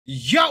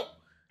Yo!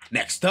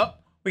 Next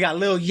up, we got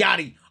Lil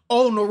Yachty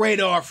on the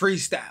radar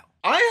freestyle.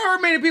 I ain't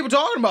heard many people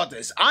talking about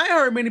this. I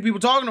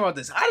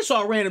just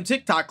saw a random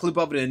TikTok clip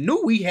of it and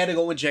knew we had to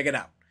go and check it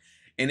out.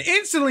 And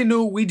instantly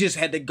knew we just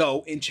had to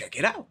go and check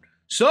it out.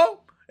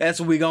 So, that's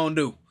what we gonna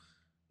do.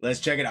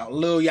 Let's check it out.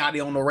 Lil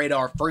Yachty on the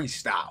radar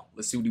freestyle.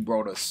 Let's see what he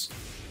brought us.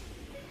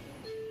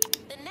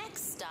 The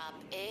next stop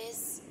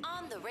is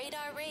On the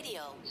Radar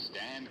Radio.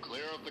 Stand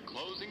clear of the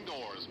closing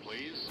doors,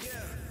 please. Yeah.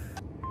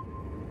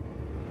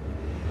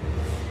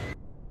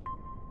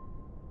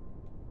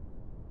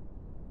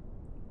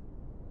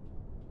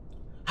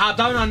 Hopped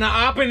out on the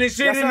op and this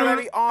shit. Yes, sir,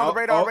 on the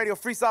radar radio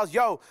freestyles.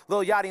 Yo,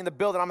 Lil Yachty in the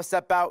building. I'm gonna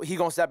step out. He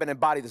gonna step in and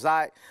body this. All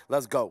right,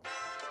 let's go.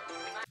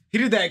 He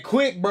did that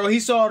quick, bro. He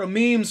saw the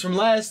memes from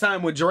last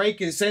time with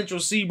Drake and Central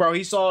C, bro.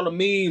 He saw the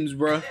memes,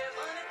 bro.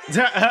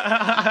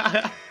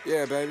 Yeah,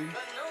 baby.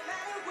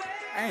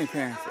 I ain't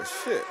paying for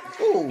shit.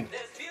 Ooh.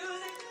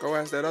 Go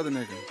ask that other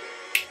nigga.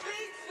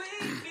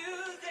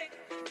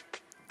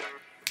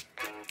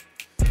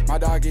 My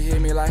dog can hit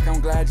me like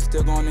I'm glad you're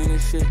still going in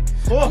this shit.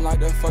 I'm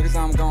like the fuck is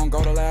I'm gonna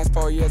go the last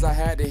 4 years I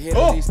had to hit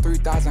at least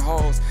 3,000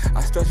 holes.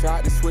 I stretch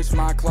out and switch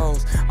my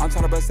clothes. I'm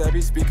trying to bust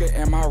every speaker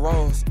in my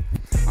rolls.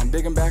 I'm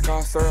digging back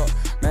all syrup.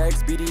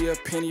 Max BD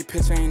a penny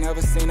pitch, I ain't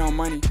never seen no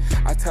money.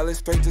 I tell it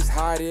straight just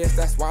how it is,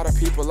 that's why the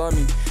people love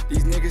me.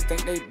 These niggas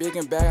think they big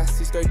and bad, I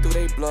see straight through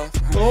they bluff.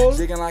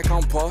 Jigging like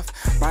I'm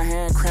Puff, my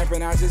hand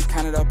cramping, I just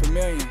counted up 1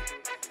 million.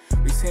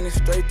 We send it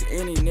straight to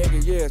any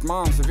nigga, yeah, his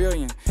mom's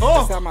civilian.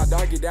 That's how my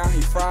dog get down,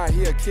 he fried,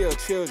 he'll kill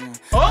children.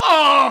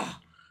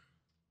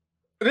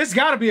 This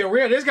gotta be a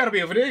real,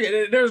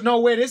 there's no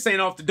way this ain't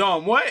off the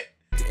dome. What?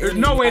 There's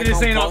no way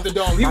this ain't off the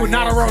dome. He would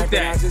not have wrote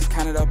that. I just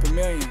counted up 1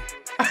 million.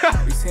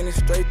 We send it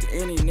straight to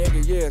any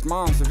nigga, yeah, his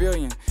mom's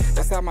civilian.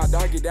 That's how my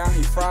dog get down,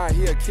 he fried,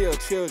 he'll kill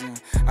children.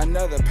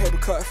 Another paper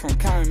cut from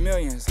counting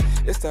millions.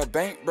 It's the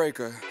bank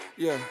breaker,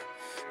 yeah.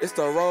 It's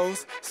the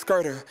rose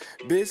skirter,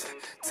 bitch,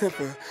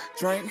 tipper,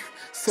 drink,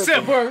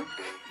 sipper.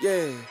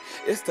 Yeah,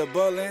 it's the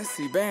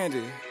Balenci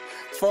bandit.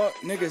 Fuck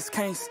niggas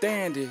can't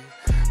stand it.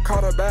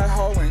 Caught a bad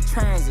hoe in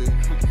transit.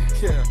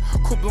 Yeah,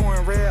 cool blue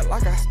and red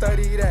like I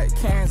studied at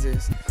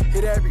Kansas.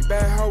 Hit every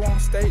bad hoe on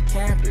state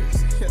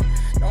campus. Yeah,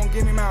 don't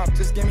give me mouth,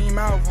 just give me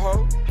mouth,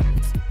 ho.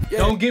 Yeah.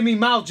 Don't give me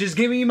mouth, just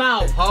give me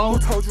mouth, ho. Who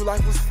told you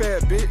life was fair,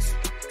 bitch?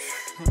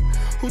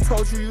 Who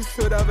told you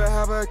should ever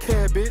have a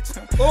care, bitch?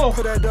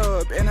 Put that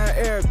dub in the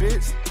air,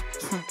 bitch.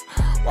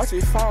 Watch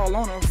it fall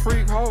on a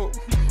freak hoe.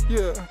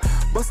 Yeah,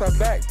 bust her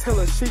back till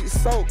her sheet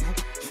soak.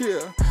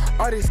 Yeah,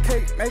 all this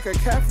cake make a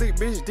Catholic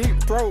bitch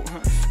deep throat.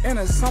 In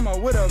the summer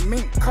with a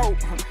mink coat.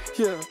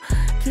 Yeah,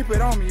 keep it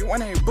on me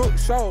when they book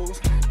shows.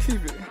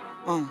 Keep it.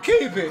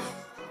 Keep it.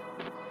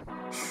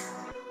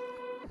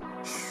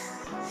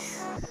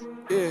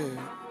 Yeah.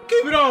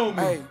 Keep it on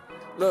me. Hey,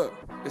 look,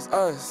 it's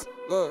us.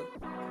 Look.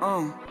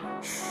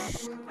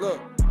 Look,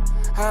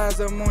 high as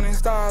the morning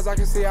stars, I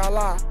can see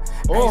Allah.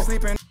 Ain't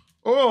sleeping.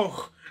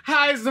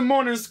 High as the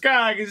morning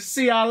sky, I can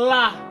see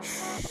Allah.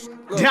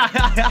 Look,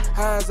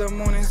 high as the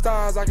morning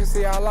stars, I can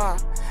see Allah.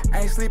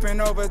 Ain't sleeping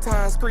over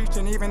tired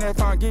screeching, even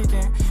if I'm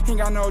geeking. He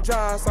ain't got no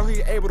job, so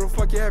he able to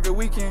fuck you every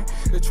weekend.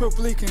 The truth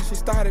leaking, she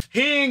started.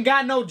 He ain't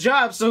got no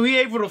job, so he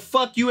able to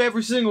fuck you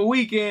every single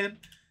weekend.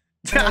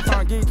 If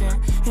I'm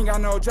geeking, he ain't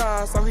got no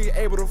job, so he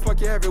able to fuck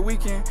you every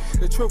weekend.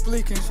 The truth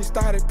leaking, she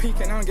started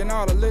peeking, I'm getting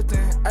all the lifting.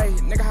 Hey,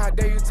 nigga, how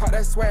dare you talk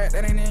that swag,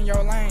 that ain't in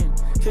your lane.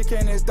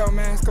 Kicking this dumb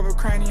ass cover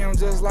cranium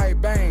just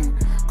like Bane.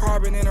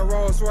 Carbon in a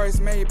Rolls Royce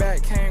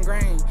Maybach can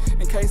grain.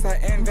 In case I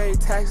invade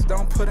taxes,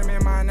 don't put them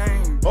in my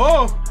name.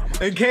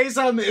 In case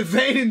I'm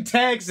evading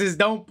taxes,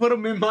 don't put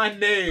them in my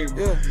name.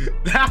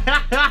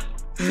 Yeah.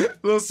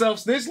 Little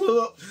self-snitch,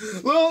 little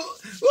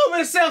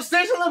bit of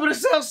self-snitch, a little bit of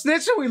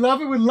self-snitching. We love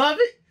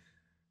it.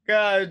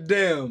 God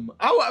damn.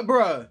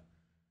 Bruh.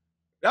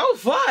 That was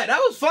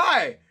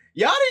fire.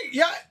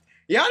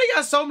 Yachty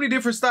got so many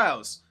different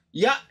styles.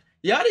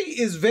 Yachty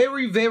is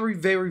very, very,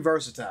 very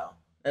versatile.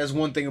 That's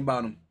one thing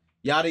about him.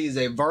 Yachty is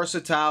a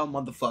versatile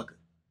motherfucker.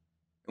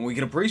 And we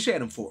can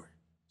appreciate him for it.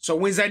 So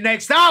when's that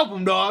next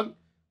album, dog?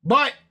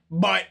 But,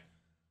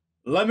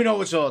 let me know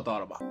what y'all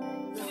thought about it.